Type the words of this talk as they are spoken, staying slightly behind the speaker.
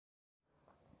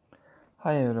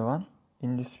Hi everyone,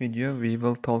 in this video we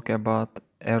will talk about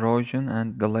erosion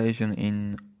and dilation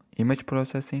in image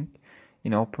processing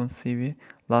in Opencv.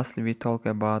 Lastly we talk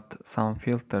about some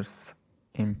filters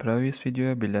in previous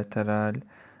video, bilateral,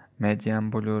 median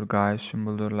blur, Gaussian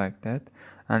blur, like that.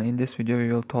 And in this video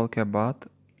we will talk about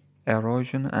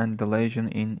erosion and dilation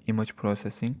in image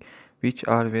processing, which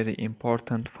are very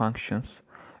important functions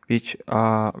which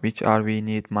are we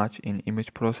need much in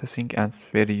image processing and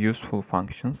very useful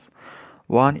functions.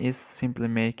 One is simply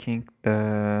making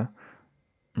the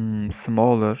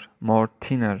smaller, more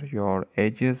thinner your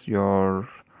edges, your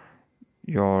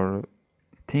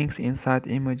things inside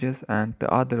images, and the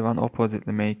other one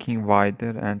oppositely making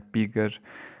wider and bigger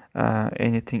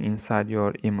anything inside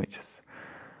your images.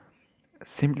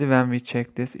 Simply when we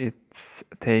check this, it's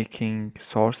taking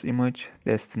source image,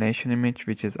 destination image,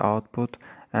 which is output,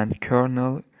 and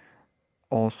kernel.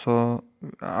 Also,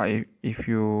 if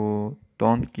you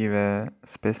don't give a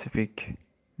specific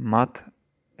math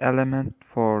element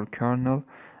for kernel,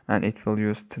 and it will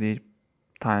use 3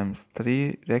 times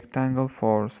 3 rectangle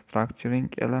for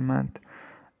structuring element,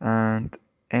 and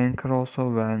anchor also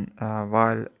when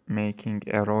while making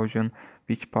erosion,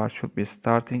 which part should be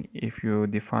starting. If you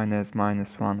define as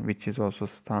 -1, which is also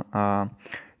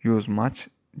used much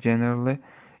generally,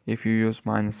 if you use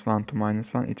 -1 to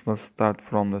 -1, it will start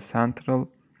from the central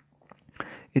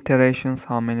iterations,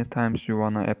 how many times you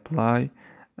wanna apply,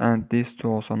 and these two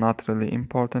also not really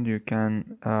important. You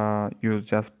can use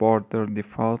just border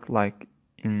default like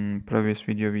in previous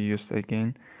video we used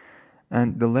again.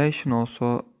 And dilation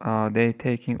also, they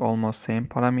taking almost same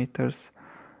parameters.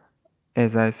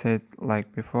 As I said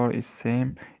like before, it's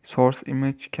same. Source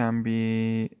image can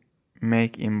be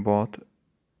make in both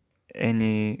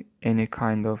any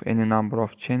number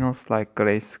of channels, like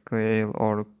grayscale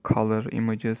or color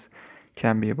images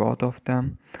can be both of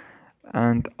them,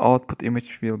 and output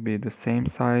image will be the same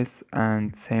size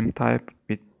and same type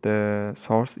with the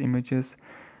source images.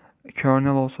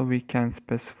 Kernel also we can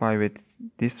specify with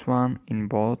this one in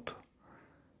both,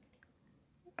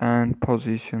 and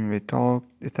position with all,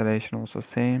 iteration also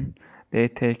same. They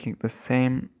taking the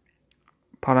same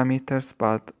parameters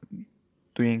but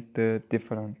doing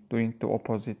the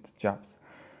opposite jobs.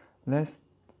 Let's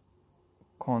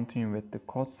continue with the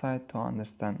code side to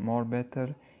understand more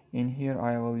better. In here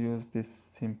I will use these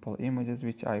simple images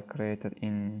which I created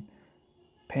in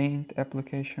Paint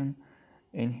application.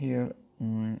 In here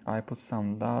I put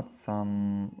some dots,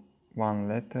 some one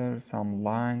letter, some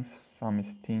lines, some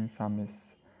is thin, some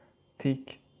is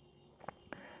thick.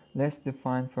 Let's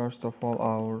define first of all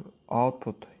our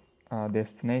output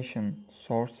destination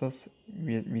sources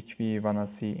which we wanna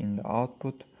see in the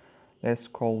output. Let's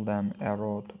call them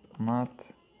erode matte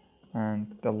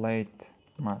and dilate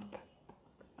matte.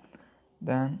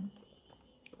 Then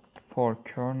for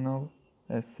kernel,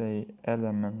 let's say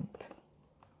element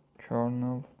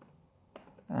kernel,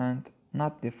 and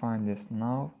not define this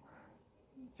now,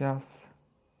 just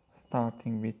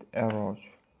starting with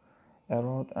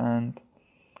erode, and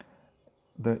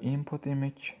the input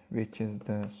image which is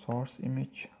the source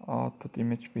image, output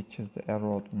image which is the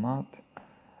erode matte,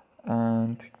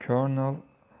 and kernel,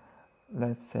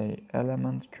 let's say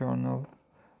element kernel.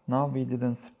 Now we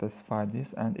didn't specify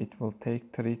this, and it will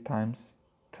take 3 times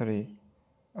 3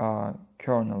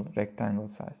 kernel rectangle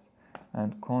size,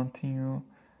 and continue.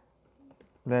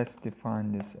 Let's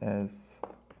define this as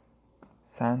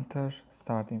center,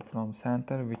 starting from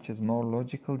center, which is more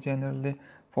logical generally.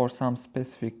 For some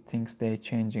specific things they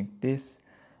changing this,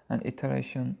 and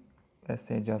iteration, let's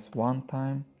say just 1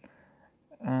 time,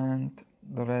 and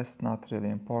the rest not really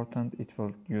important. It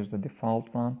will use the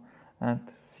default one, and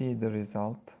see the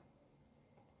result.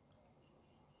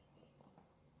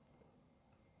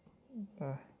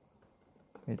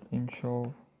 With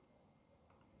show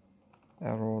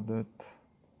eroded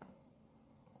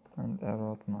and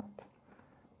erode matte.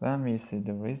 When we see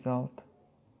the result,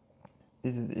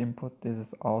 this is input, this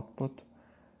is output.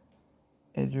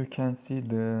 As you can see,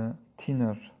 the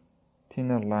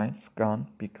thinner lines gone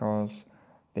because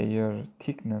their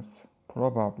thickness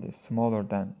probably smaller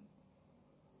than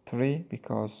 3,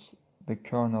 because the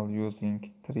kernel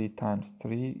using 3 times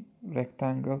 3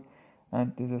 rectangle,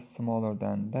 and this is smaller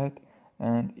than that,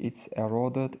 and it's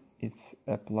eroded, it's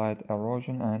applied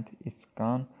erosion, and it's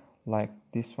gone. Like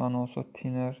this one also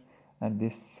thinner, and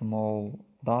this small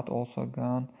dot also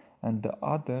gone, and the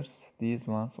others, these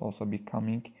ones also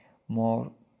becoming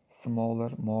more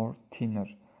smaller, more thinner.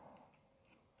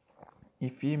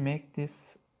 If we make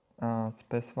this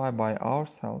specify by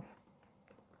ourselves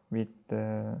with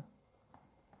the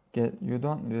you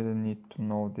don't really need to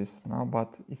know this now,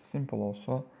 but it's simple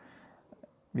also.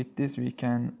 With this we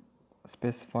can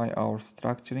specify our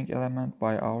structuring element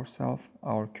by ourselves,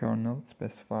 our kernel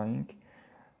specifying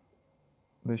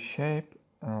the shape,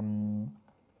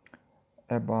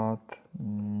 about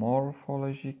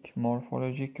morphologic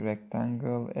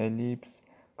rectangle, ellipse,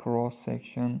 cross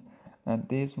section, and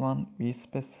this one we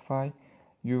specify.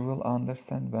 You will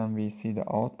understand when we see the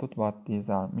output what these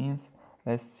are means.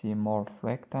 Let's see morph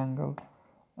rectangle,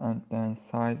 and then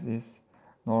size is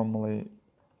normally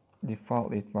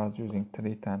default it was using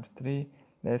 3 times 3.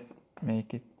 Let's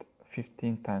make it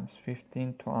 15 times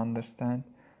 15 to understand,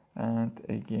 and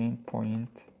again point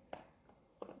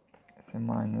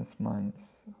minus 1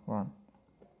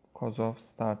 because of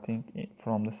starting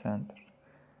from the center.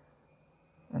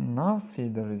 And now see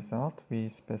the result. We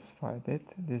specified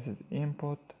it. This is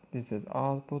input, this is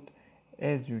output.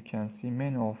 As you can see,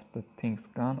 many of the things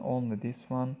gone, only this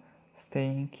one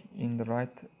staying in the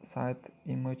right side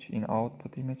image, in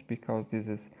output image, because this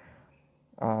is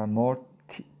more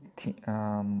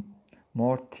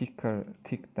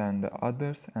thick than the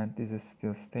others, and this is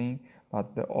still staying,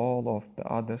 but all of the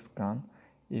others gone.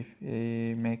 If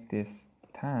we make this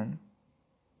 10,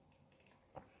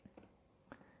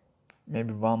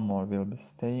 maybe one more will be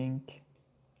staying.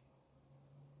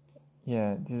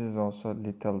 Yeah, this is also a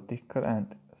little thicker,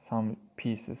 and some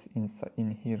pieces inside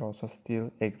in here also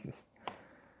still exist.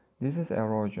 This is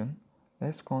erosion.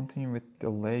 Let's continue with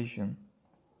dilation.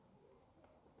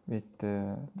 With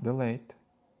the dilate,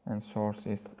 and source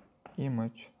is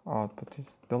image, output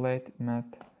is dilate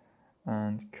math,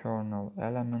 and kernel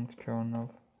element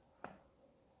kernel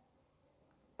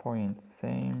point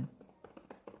same,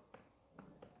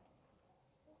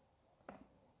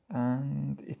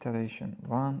 and iteration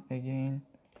 1 again.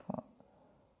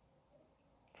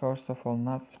 First of all,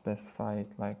 not specify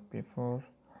it like before,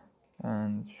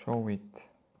 and show it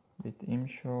with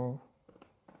imshow,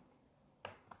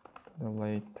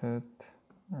 deleted,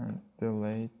 and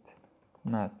delete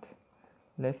math.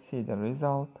 Let's see the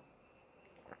result.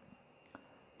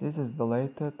 This is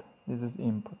deleted, this is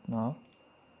input. Now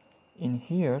in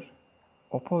here,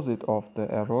 opposite of the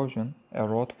erosion,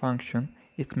 erode function,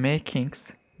 it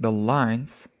makes the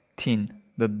lines thin,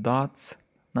 the dots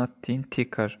not thin,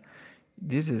 thicker.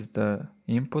 This is the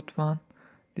input one,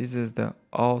 this is the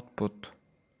output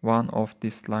one of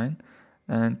this line,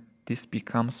 and this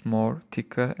becomes more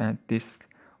thicker, and this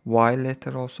Y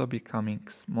letter also becoming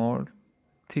more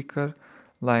thicker,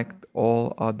 like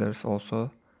all others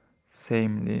also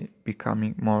samely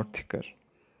becoming more thicker.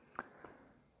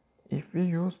 If we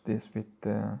use this with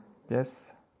the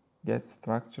get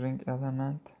structuring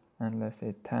element, and let's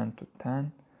say 10 to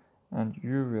 10, and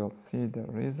you will see the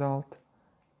result,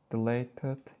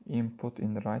 dilated input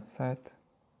in the right side,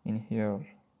 in here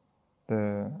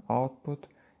the output.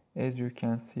 As you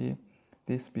can see,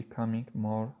 this becoming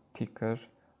more thicker,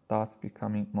 dots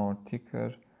becoming more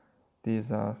thicker,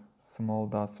 these are small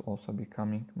dots also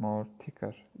becoming more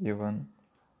thicker, even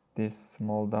this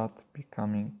small dot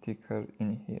becoming thicker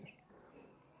in here.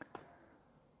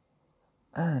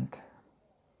 And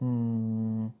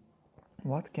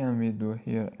what can we do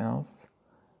here else?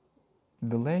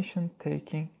 Dilation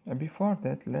taking, before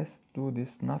that let's do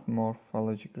this not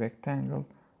morphologic rectangle,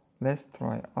 let's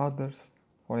try others.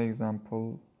 For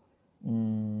example,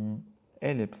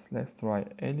 ellipse. Let's try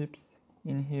ellipse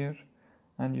in here,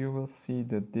 and you will see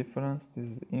the difference. This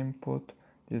is input,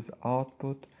 this is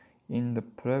output. In the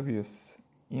previous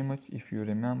image, if you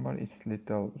remember, it's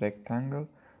little rectangle.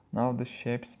 Now the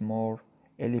shape's more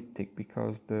elliptic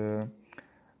because the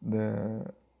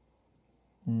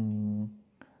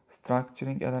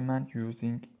structuring element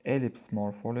using ellipse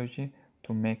morphology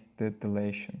to make the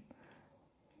dilation.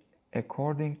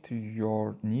 According to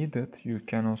your needed, you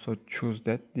can also choose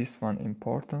that this one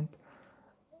important,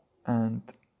 and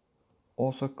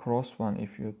also cross one.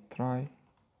 If you try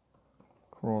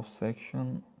cross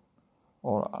section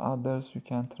or others, you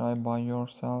can try by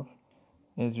yourself.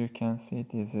 As you can see,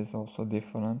 this is also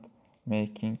different,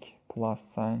 making plus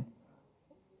sign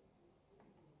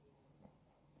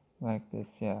like this.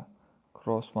 Yeah,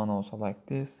 cross one also like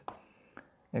this.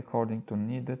 According to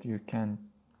needed, you can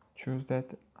choose that.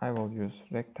 I will use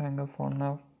rectangle for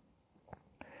now.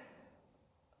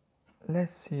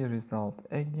 Let's see result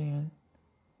again.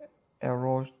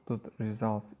 Eroded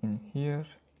results in here,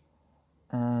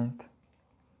 and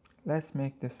let's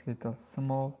make this little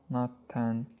small, not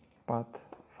 10 but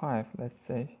 5. Let's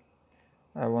say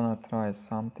I wanna try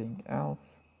something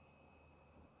else.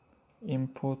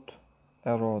 Input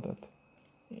eroded.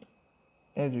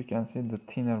 As you can see, the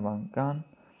thinner one gone.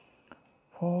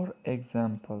 For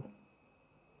example,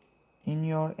 in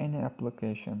your any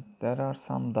application, there are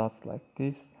some dots like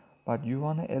this. but you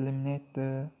want to eliminate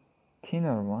the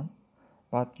thinner one,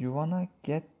 but you want to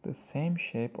get the same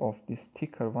shape of this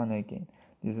thicker one again.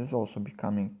 This is also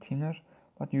becoming thinner,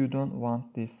 but you don't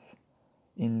want this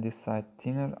in this side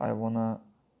thinner. I want to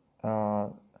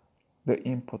the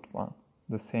input one,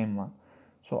 the same one.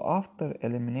 So after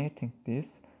eliminating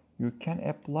this, you can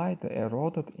apply the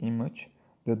eroded image,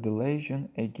 the dilation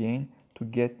again, to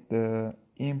get the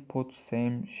input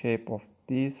same shape of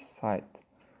this side.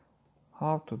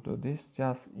 How to do this?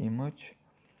 Just image,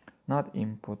 not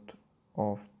input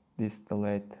of this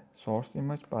dilate source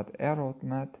image, but erode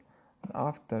math.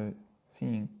 After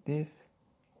seeing this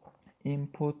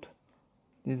input,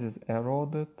 this is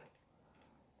eroded,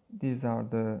 these are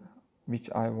the which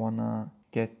I wanna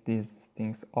get these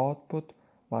things output,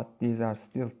 but these are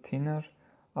still thinner.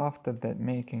 After that,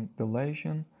 making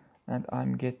dilation, and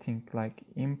I'm getting like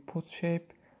input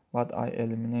shape, but I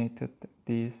eliminated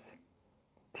these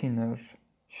thinner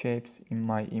shapes in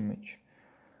my image.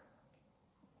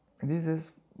 This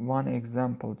is one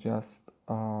example, just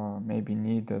maybe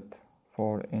needed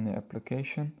for any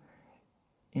application.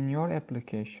 In your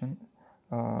application,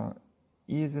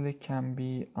 easily can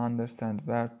be understand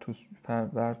where to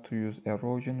use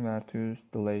erosion, where to use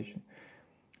dilation.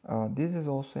 This is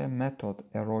also a method,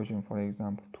 erosion, for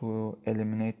example, to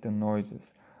eliminate the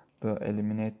noises, to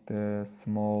eliminate the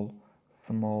small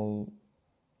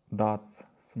dots,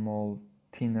 small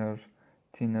thinner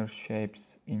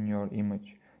shapes in your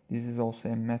image. This is also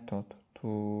a method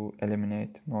to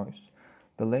eliminate noise.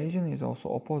 Dilation is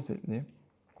also oppositely.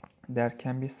 There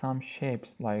can be some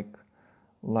shapes like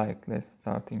let's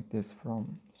starting this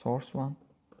from source one.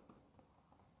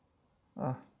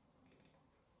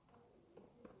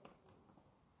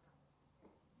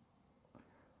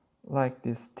 Like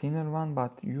this thinner one,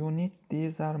 but you need,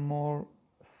 these are more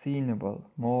seenable,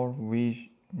 more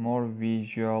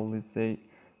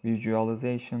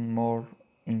visualization, more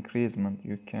increasement.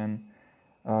 You can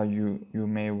you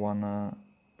may wanna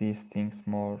these things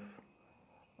more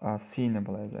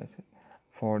seenable, as I said.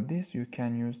 For this you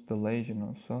can use dilation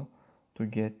also to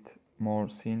get more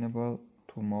seenable,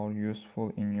 to more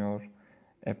useful in your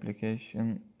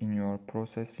application, in your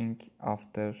processing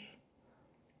after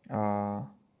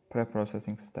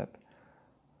pre-processing step.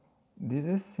 This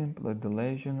is simply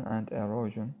dilation and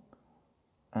erosion,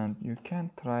 and you can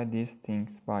try these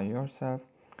things by yourself.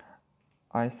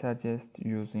 I suggest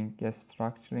using a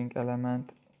structuring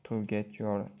element to get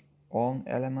your own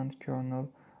element kernel.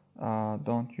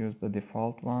 Don't use the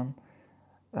default one.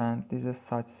 And this is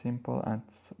such simple and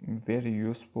very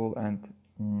useful, and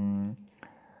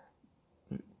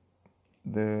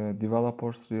the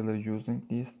developers really using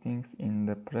these things in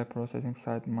the pre-processing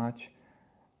side much,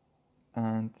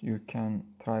 and you can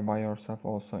try by yourself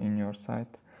also in your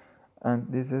site. And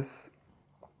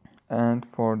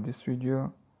for this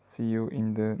video, see you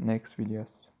in the next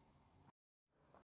videos.